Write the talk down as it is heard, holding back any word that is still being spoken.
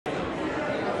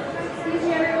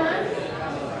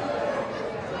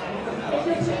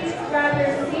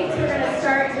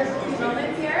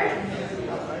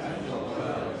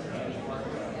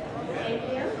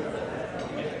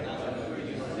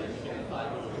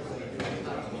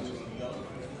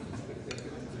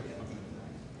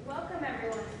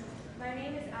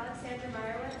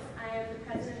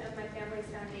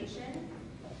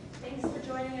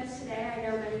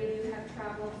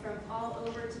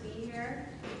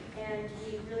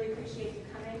appreciate you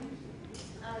coming.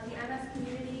 The MS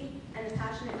community and the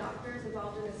passionate doctors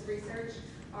involved in this research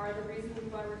are the reason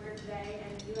why we're here today,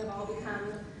 and you have all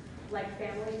become like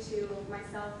family to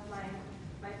myself, my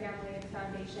family, and the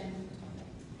foundation,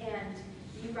 and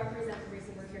you represent the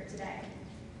reason we're here today.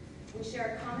 We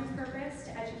share a common purpose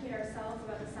to educate ourselves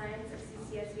about the science of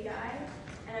CCSVI,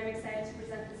 and I'm excited to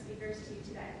present the speakers to you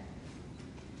today.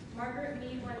 Margaret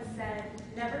Mead once said,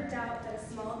 "Never doubt that a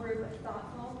small group of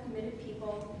thoughtful, committed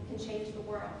people can change the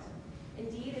world.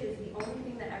 Indeed, it is the only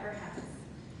thing that ever has."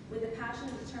 With the passion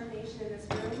and determination in this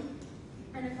room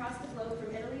and across the globe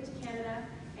from Italy to Canada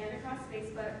and across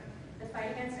Facebook, the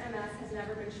fight against MS has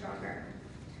never been stronger.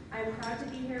 I am proud to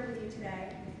be here with you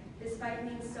today. This fight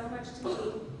means so much to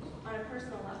me on a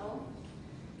personal level.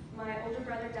 My older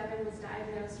brother Devin was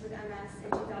diagnosed with MS in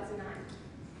 2009.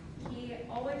 He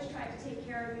always tried to take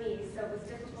care of me, so it was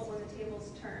difficult when the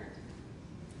tables turned.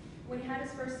 When he had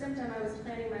his first symptom, I was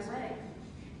planning my wedding.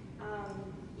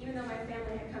 Even though my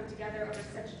family had come together over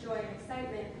such joy and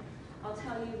excitement, I'll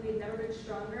tell you, we had never been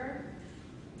stronger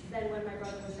than when my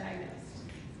brother was diagnosed.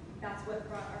 That's what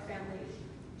brought our family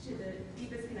to the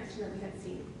deepest connection that we had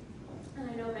seen. And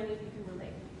I know many of you can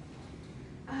relate.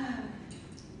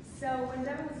 So when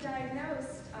Devin was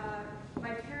diagnosed,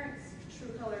 my parents'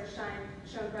 true colors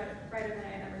shone brighter than I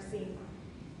had ever seen.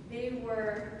 They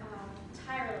were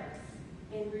tireless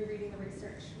in rereading the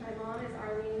research. My mom is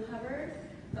Hubbard,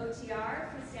 OTR.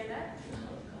 Please stand up.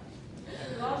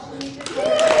 You all should meet this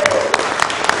woman.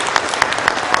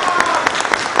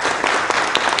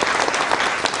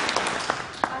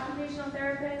 Occupational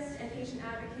therapist and patient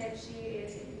advocate. She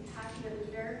is a passionate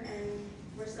leader, and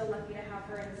we're so lucky to have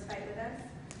her in this fight with us.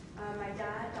 My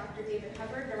dad, Dr. David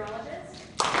Hubbard, neurologist.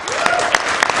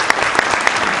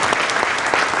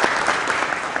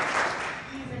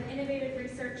 He's an innovative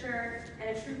researcher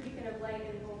and a true beacon of light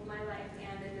in both my life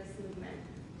and in this movement.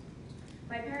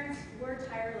 My parents were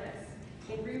tireless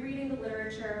in rereading the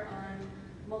literature on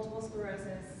multiple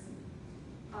sclerosis,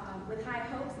 with high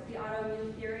hopes that the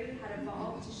autoimmune theory had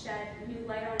evolved to shed new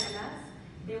light on MS.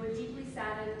 They were deeply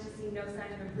saddened to see no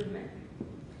sign of improvement.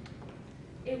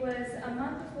 It was a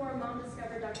month before Mom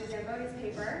discovered Dr. Zamboni's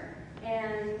paper,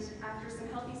 and after some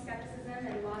healthy skepticism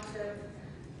and lots of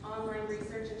online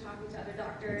research and talking to other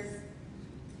doctors,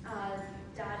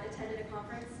 Dad attended a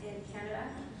conference in Canada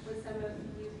with some of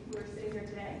you who are sitting here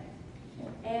today.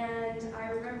 And I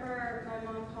remember my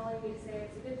mom calling me to say,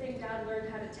 "It's a good thing Dad learned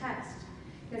how to text,"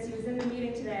 because he was in the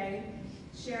meeting today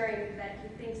sharing that he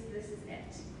thinks this is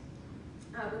it.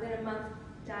 Within a month,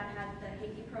 Dad had the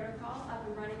Hakey protocol up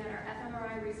and running at our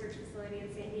fMRI research facility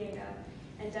in San Diego,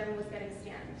 and Devin was getting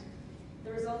scanned.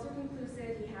 The results were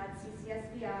conclusive. He had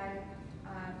CCSVI,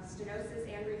 stenosis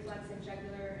and reflux in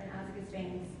jugular and azygous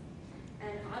veins.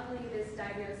 And oddly, this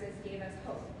diagnosis gave us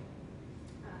hope.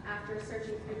 After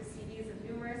searching through the CVs of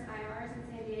numerous IRs in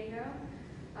San Diego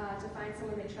to find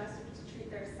someone they trusted to treat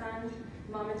their son,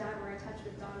 Mom and Dad were in touch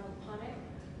with Duncan,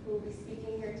 who will be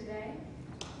speaking here today.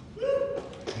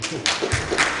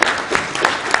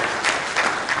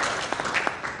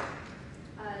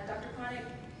 Dr. Connick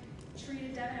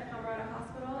treated Devin at Palmerado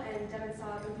Hospital, and Devin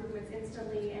saw improvements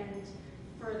instantly and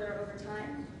further over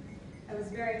time. It was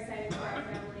very exciting for our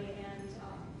family and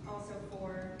also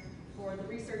for the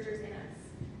researchers in us.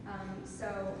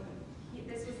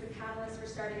 This was the catalyst for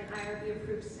starting an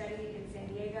IRB-approved study in San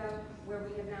Diego, where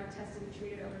we have now tested and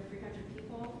treated over 300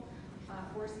 people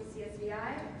for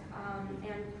CCSVI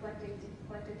and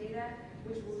collected data,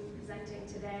 which we'll be presenting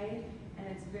today, and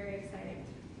it's very exciting.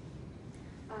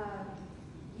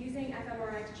 Using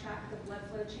fMRI to track the blood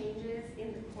flow changes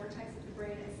in the cortex of the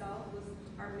brain itself was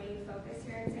our main focus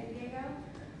here in San Diego.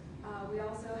 We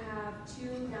also have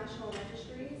 2 national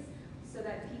registries so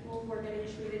that people who are getting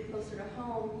treated closer to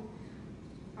home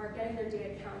are getting their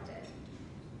data counted.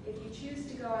 If you choose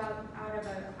to go out of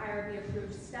an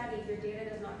IRB-approved study, your data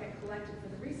does not get collected for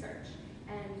the research.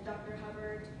 And Dr.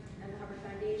 Hubbard and the Hubbard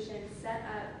Foundation set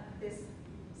up this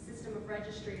system of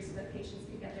registries so that patients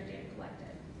can get their data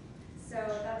collected. So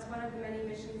that's one of the many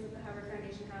missions that the Hubbard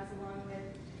Foundation has, along with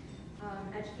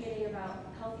educating about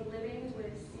healthy living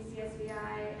with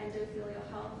CCSVI, endothelial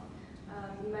health.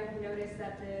 You might have noticed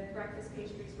that the breakfast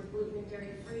pastries were gluten and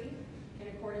dairy-free in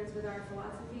accordance with our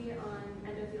philosophy on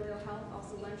endothelial health.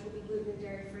 Also, lunch will be gluten and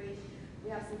dairy-free. We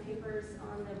have some papers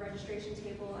on the registration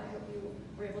table. I hope you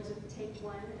were able to take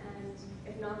one, and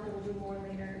if not, then we'll do more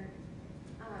later.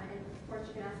 And of course,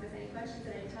 you can ask us any questions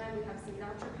at any time. We have some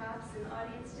naturopaths in the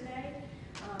audience today.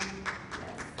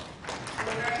 Yes.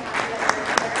 We're very happy that you're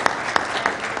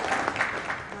here.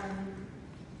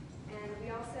 And we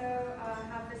also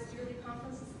have this yearly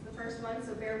conference. This is the first one one,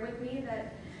 so bear with me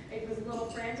that it was a little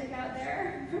frantic out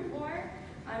there before.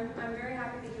 I'm very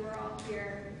happy that you are all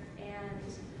here, and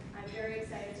I'm very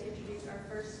excited to introduce our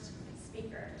first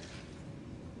speaker.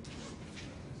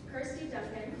 Kirsty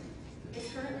Duncan is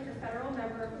currently the federal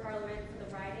member of parliament for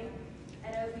the riding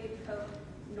Etobicoke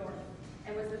North,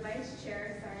 and was the vice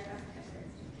chair,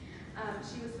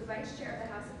 she was the vice chair of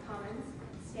the House of Commons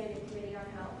Standing Committee on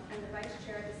Health and the vice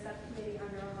chair of the Subcommittee on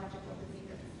Neurological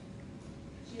Diseases.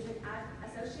 She is an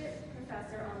associate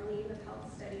professor on leave of health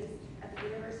studies at the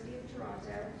University of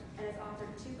Toronto and has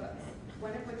authored 2 books,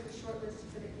 one of which was shortlisted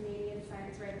for the Canadian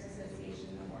Science Writers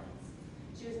Association Awards.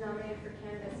 She was nominated for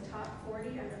Canada's Top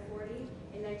 40 Under 40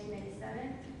 in 1997,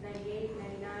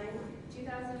 98, 99,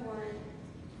 2001,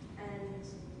 and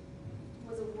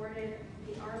was awarded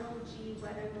the Arnold G.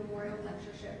 Whetton Memorial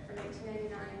Lectureship for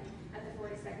 1999 at the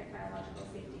 42nd Biological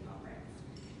Safety Conference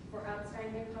for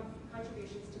outstanding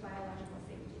contributions to biological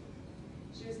safety.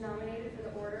 She was nominated for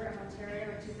the Order of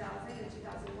Ontario in 2000 and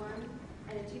 2001,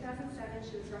 and in 2007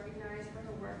 she was recognized for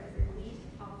her work as a lead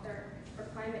author for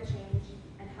Climate Change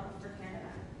and Health for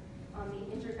Canada on the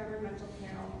Intergovernmental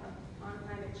Panel on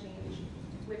Climate Change,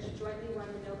 which jointly won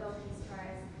the Nobel Peace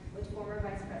Prize with former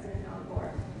Vice President Al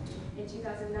Gore. In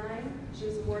 2009, she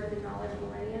was awarded the Knowledge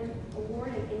Millennium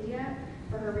Award in India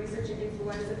for her research in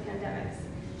influenza pandemics.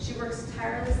 She works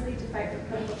tirelessly to fight for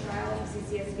clinical trial of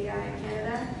CCSVI in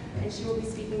Canada, and she will be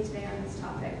speaking today on this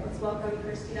topic. Let's welcome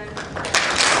Kirsty Duncan.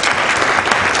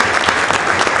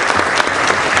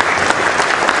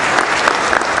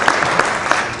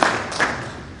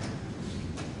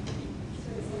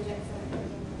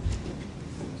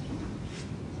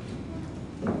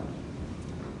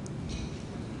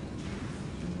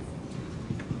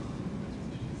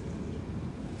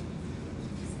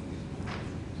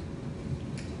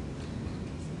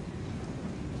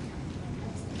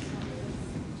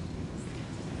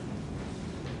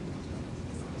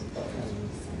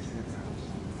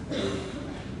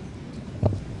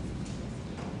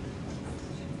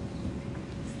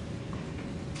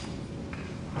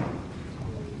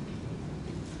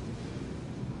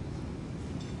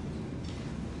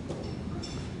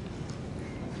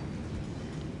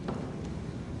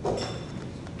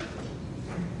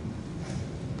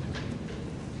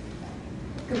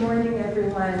 Good morning,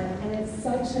 everyone, and it's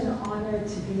such an honor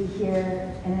to be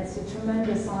here, and it's a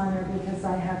tremendous honor because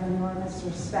I have enormous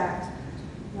respect,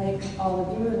 like all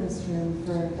of you in this room,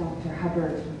 for Dr.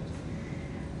 Hubbard.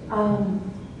 I'm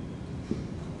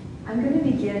going to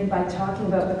begin by talking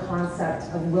about the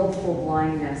concept of willful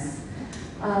blindness.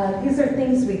 These are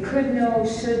things we could know,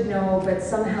 should know, but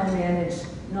somehow manage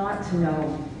not to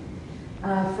know.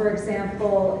 For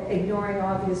example, ignoring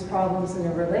obvious problems in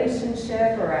a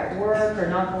relationship or at work, or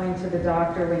not going to the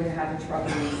doctor when you have a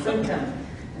troubling symptom.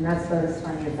 And that's about as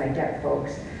funny as I get,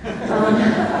 folks.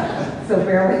 So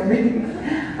bear with me. In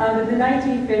the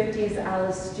 1950s,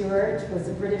 Alice Stewart was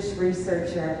a British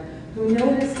researcher who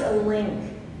noticed a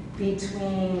link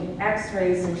between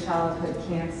X-rays and childhood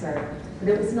cancer. But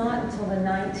it was not until the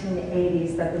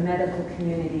 1980s that the medical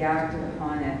community acted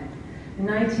upon it. In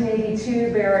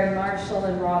 1982, Barry Marshall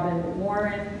and Robin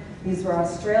Warren, these were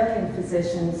Australian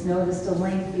physicians, noticed a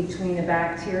link between a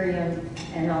bacterium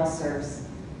and ulcers.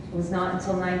 It was not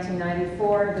until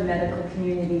 1994 the medical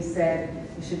community said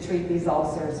we should treat these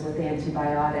ulcers with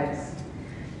antibiotics.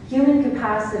 Human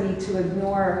capacity to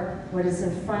ignore what is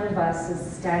in front of us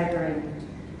is staggering.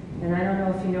 And I don't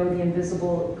know if you know the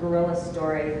invisible gorilla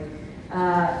story.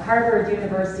 Harvard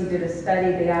University did a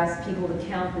study. They asked people to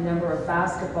count the number of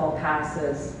basketball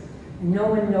passes. No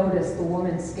one noticed the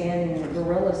woman standing in a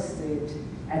gorilla suit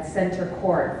at center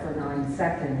court for 9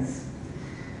 seconds.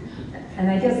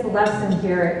 And I guess the lesson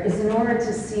here is, in order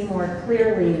to see more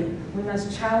clearly, we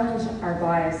must challenge our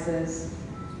biases,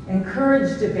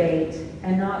 encourage debate,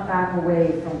 and not back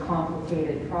away from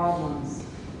complicated problems.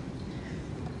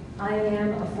 I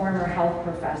am a former health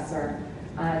professor,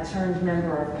 turned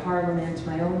member of parliament.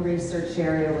 My own research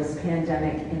area was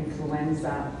pandemic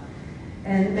influenza.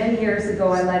 And many years ago,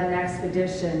 I led an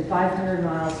expedition 500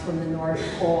 miles from the North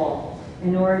Pole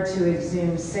in order to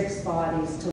exhume 6 bodies to